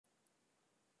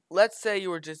let's say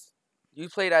you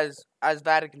played as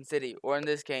Vatican City, or in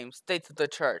this game, States of the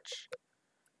Church.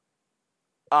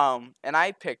 And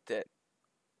I picked it.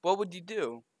 What would you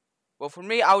do? Well, for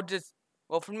me, I would just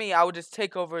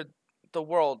take over the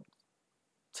world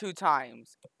 2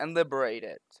 times and liberate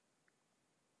it.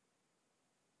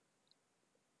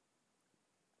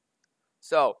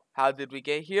 So, how did we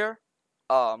get here?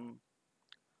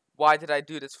 Why did I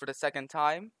do this for the 2nd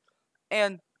time?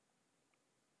 And,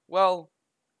 well,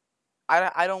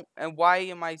 I don't, and why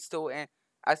am I still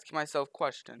asking myself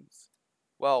questions?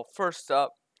 Well, first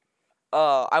up,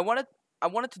 I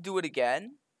wanted to do it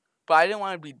again, but I didn't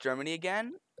want to be Germany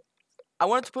again. I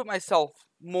wanted to put myself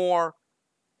more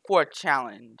for a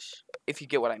challenge, if you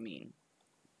get what I mean.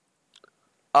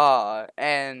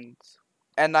 And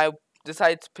I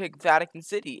decided to pick Vatican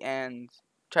City and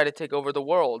try to take over the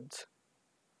world.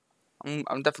 I'm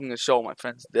definitely gonna show my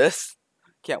friends this.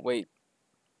 Can't wait.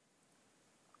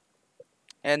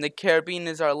 And the Caribbean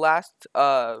is our last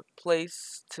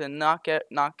place to knock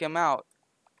him out.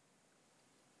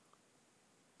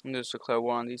 I'm just declare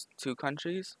war on these 2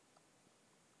 countries.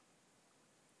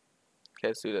 Okay,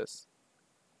 let's do this.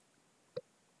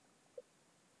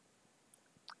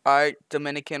 Alright,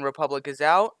 Dominican Republic is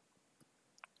out.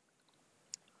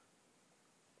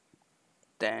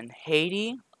 Then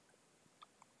Haiti.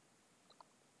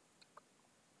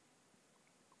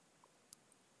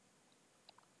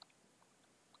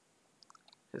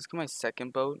 Let's get my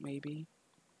 2nd boat, maybe.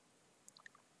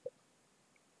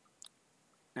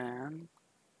 And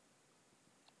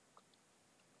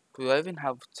do I even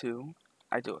have 2?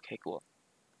 I do. Okay, cool.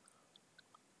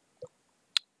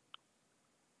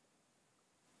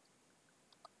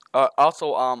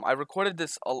 Also, I recorded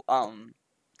this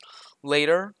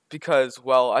later because,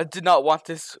 well, I did not want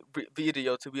this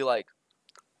video to be like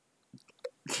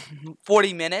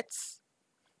 40 minutes.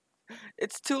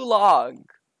 It's too long.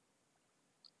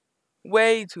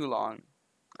 Way too long.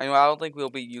 Anyway, I don't think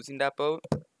we'll be using that boat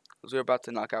because we're about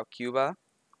to knock out Cuba,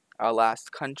 our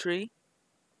last country,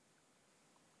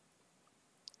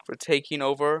 for taking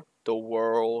over the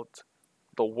world.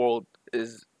 The world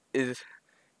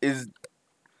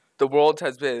the world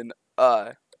has been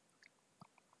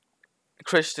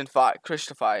Christianified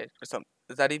or something.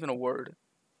 Is that even a word?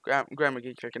 Grammar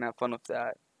Geek can have fun with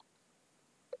that.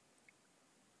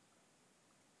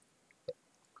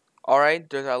 Alright,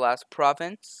 there's our last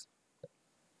province.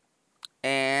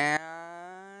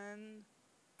 And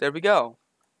there we go.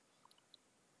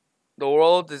 The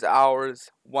world is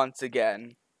ours once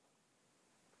again.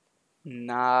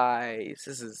 Nice.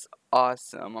 This is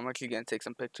awesome. I'm actually going to take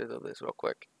some pictures of this real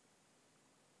quick.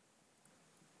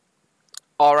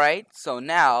 Alright, so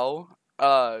now,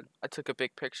 I took a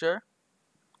big picture.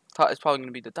 It's probably going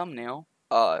to be the thumbnail.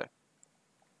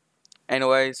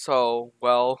 Anyway, so,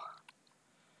 well,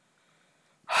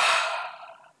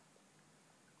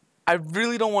 I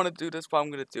really don't want to do this, but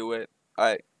I'm going to do it.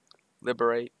 Alright,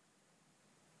 liberate.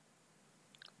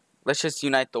 Let's just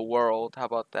unite the world. How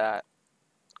about that?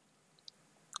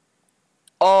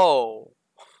 Oh.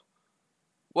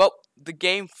 Well, the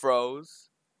game froze.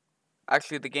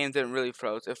 Actually, the game didn't really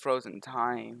froze. It froze in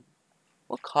time.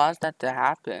 What caused that to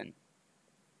happen?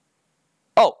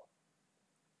 Oh.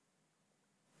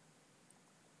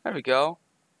 There we go.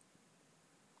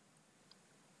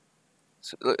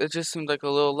 So it just seemed like a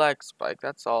little lag spike,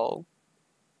 that's all.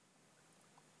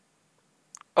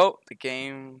 Oh, the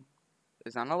game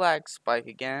is on a lag spike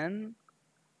again.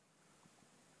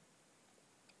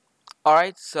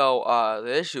 Alright, so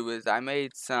the issue is I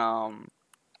made some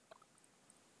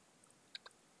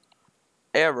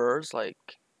errors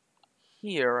like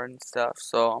here and stuff,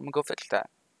 so I'm gonna go fix that.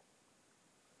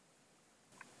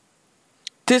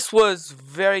 This was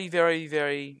very, very,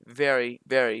 very, very,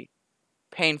 very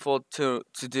painful to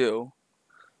do,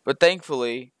 but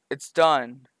thankfully it's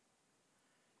done.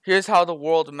 Here's how the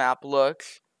world map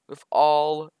looks with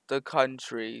all the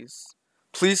countries.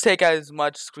 Please take as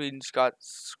much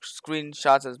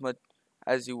screenshots as much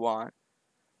as you want.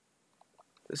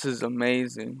 This is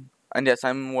amazing. And yes,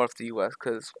 I'm more of the US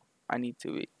because I need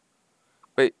to be.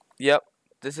 But yep,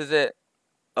 this is it.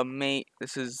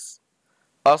 This is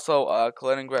also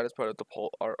Kaliningrad is part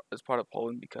of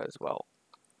Poland because, well,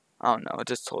 I don't know. It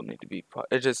just told me to be.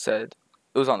 It just said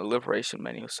it was on the liberation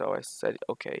menu, so I said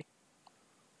okay.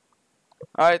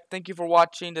 Alright, thank you for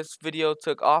watching. This video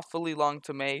took awfully long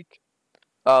to make.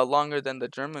 Longer than the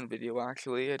German video,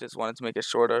 actually. I just wanted to make it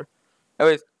shorter.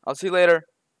 Anyways, I'll see you later.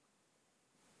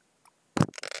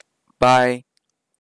 Bye.